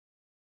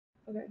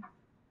Okay.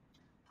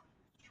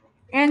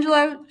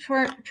 Angelo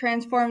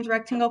transforms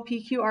rectangle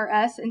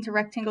PQRS into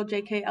rectangle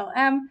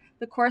JKLM.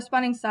 The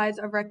corresponding sides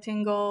of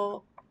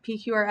rectangle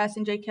PQRS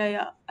and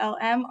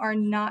JKLM are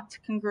not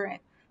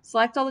congruent.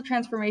 Select all the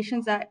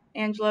transformations that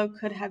Angelo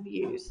could have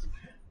used.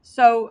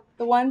 So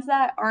the ones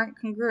that aren't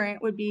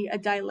congruent would be a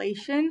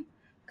dilation,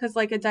 because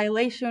like a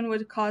dilation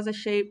would cause a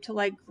shape to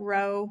like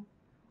grow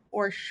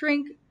or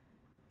shrink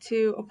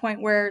to a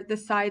point where the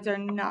sides are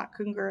not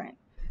congruent.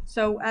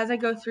 So as I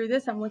go through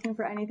this, I'm looking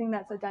for anything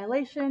that's a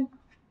dilation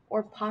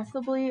or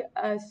possibly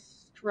a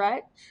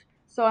stretch.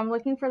 So I'm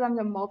looking for them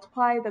to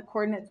multiply the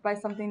coordinates by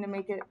something to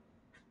make it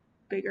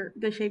bigger,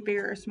 the shape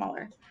bigger or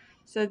smaller.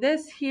 So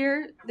this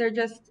here, they're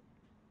just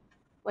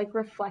like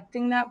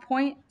reflecting that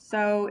point,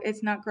 so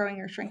it's not growing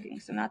or shrinking,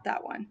 so not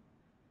that one.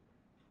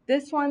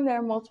 This one,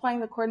 they're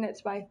multiplying the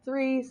coordinates by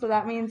 3, so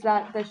that means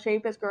that the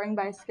shape is growing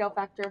by a scale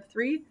factor of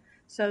 3.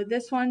 So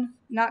this one,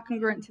 not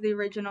congruent to the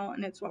original,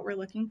 and it's what we're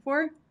looking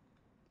for.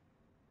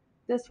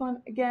 This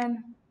one,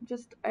 again,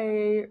 just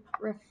a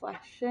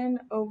reflection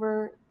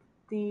over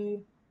the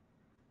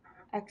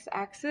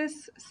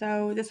x-axis.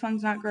 So this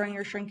one's not growing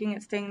or shrinking,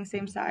 it's staying the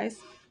same size.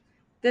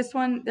 This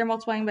one, they're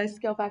multiplying by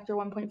scale factor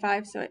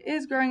 1.5, so it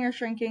is growing or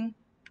shrinking.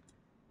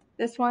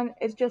 This one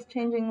is just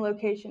changing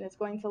location. It's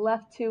going to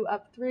left 2,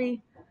 up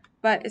 3,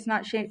 but it's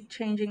not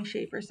changing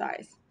shape or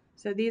size.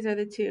 So these are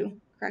the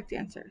 2 correct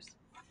answers.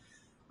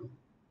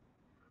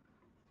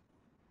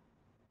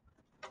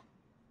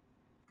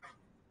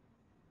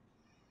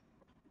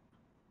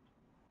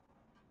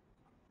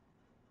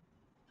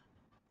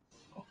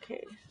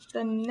 Okay,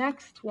 the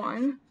next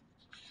one,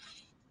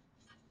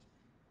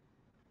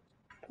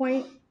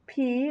 point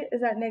P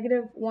is at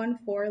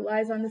 -1,4,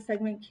 lies on the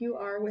segment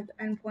QR with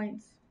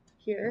endpoints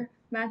here.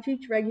 Match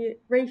each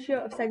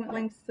ratio of segment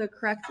lengths to the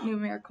correct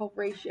numerical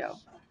ratio.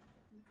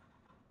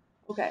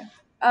 Okay,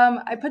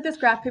 I put this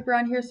graph paper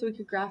on here so we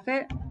could graph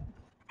it.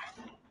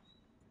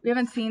 We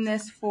haven't seen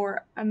this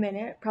for a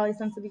minute, probably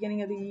since the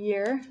beginning of the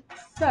year.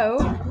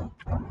 So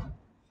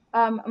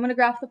I'm going to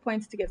graph the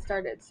points to get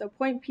started. So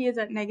point P is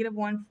at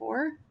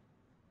 -1,4.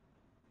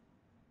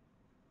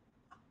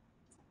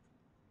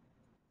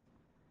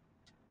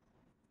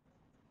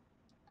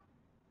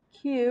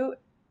 Q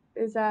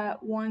is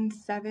at 1,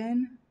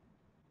 7,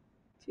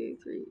 2,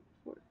 3,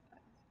 4, 5.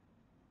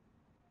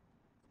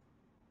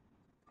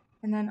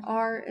 And then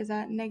R is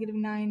at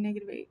 -9,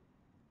 -8.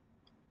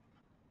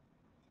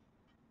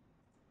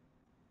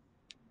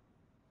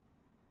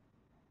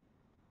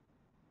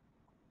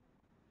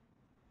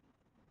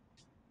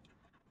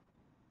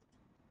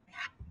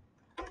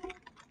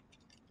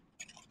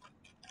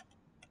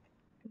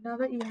 Now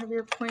that you have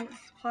your points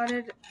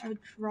plotted, I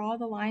would draw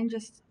the line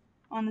just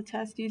on the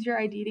test. Use your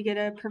ID to get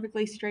a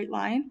perfectly straight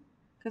line,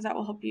 because that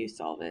will help you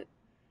solve it.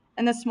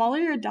 And the smaller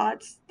your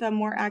dots, the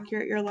more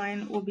accurate your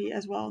line will be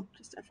as well,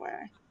 just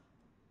FYI.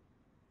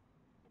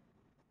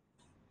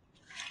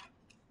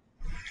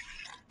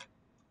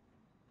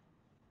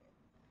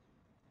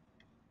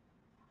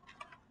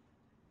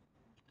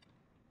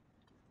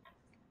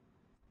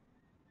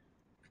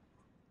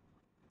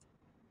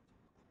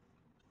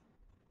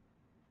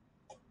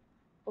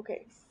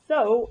 Okay,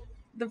 so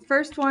the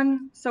first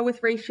one, so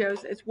with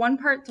ratios, it's 1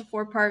 part to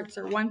 4 parts,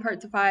 or 1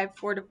 part to 5,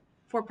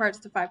 4 parts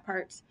to 5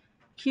 parts.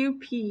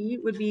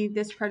 QP would be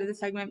this part of the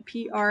segment.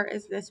 PR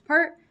is this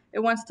part. It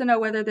wants to know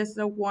whether this is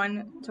a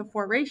 1 to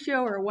 4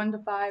 ratio, or a 1 to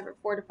 5, or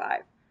 4 to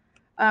 5.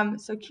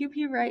 So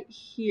QP right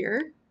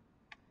here,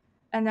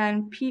 and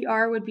then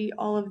PR would be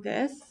all of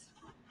this.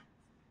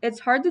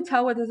 It's hard to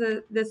tell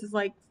whether this is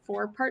like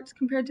 4 parts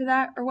compared to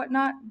that or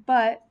whatnot,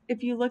 but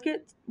if you look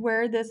at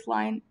where this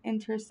line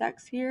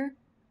intersects here,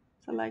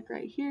 so like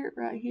right here,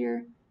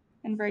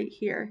 and right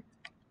here.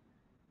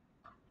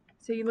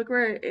 So you look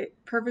where it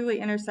perfectly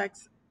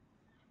intersects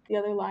the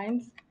other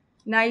lines.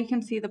 Now you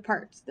can see the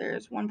parts.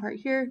 There's 1 part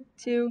here,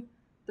 2,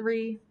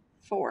 3,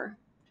 4,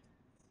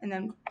 and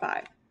then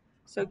 5.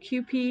 So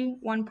QP,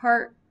 1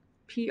 part,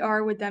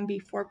 PR would then be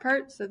 4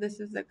 parts. So this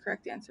is the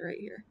correct answer right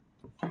here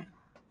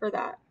for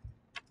that.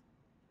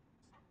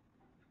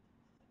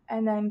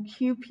 And then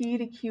QP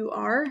to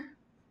QR,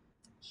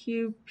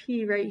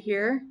 QP right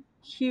here,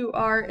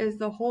 QR is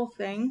the whole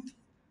thing,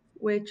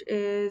 which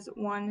is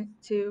 1,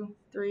 2,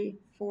 3,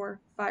 4,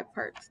 5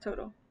 parts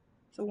total.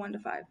 So 1 to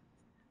 5.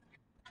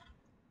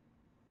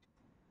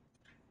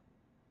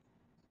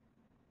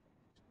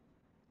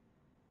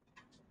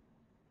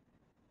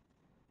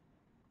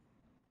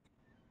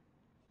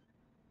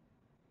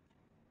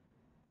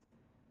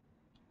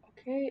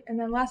 Okay, and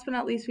then last but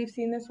not least, we've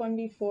seen this one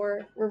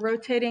before. We're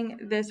rotating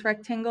this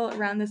rectangle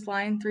around this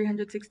line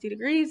 360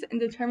 degrees and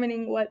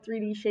determining what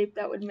 3D shape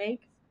that would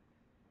make.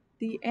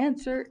 The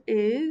answer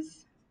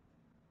is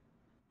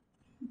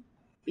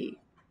B.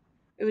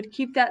 It would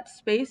keep that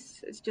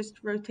space. It's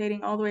just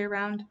rotating all the way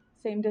around,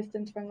 same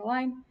distance from the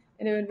line,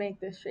 and it would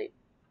make this shape.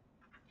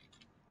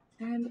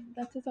 And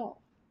that's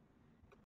all.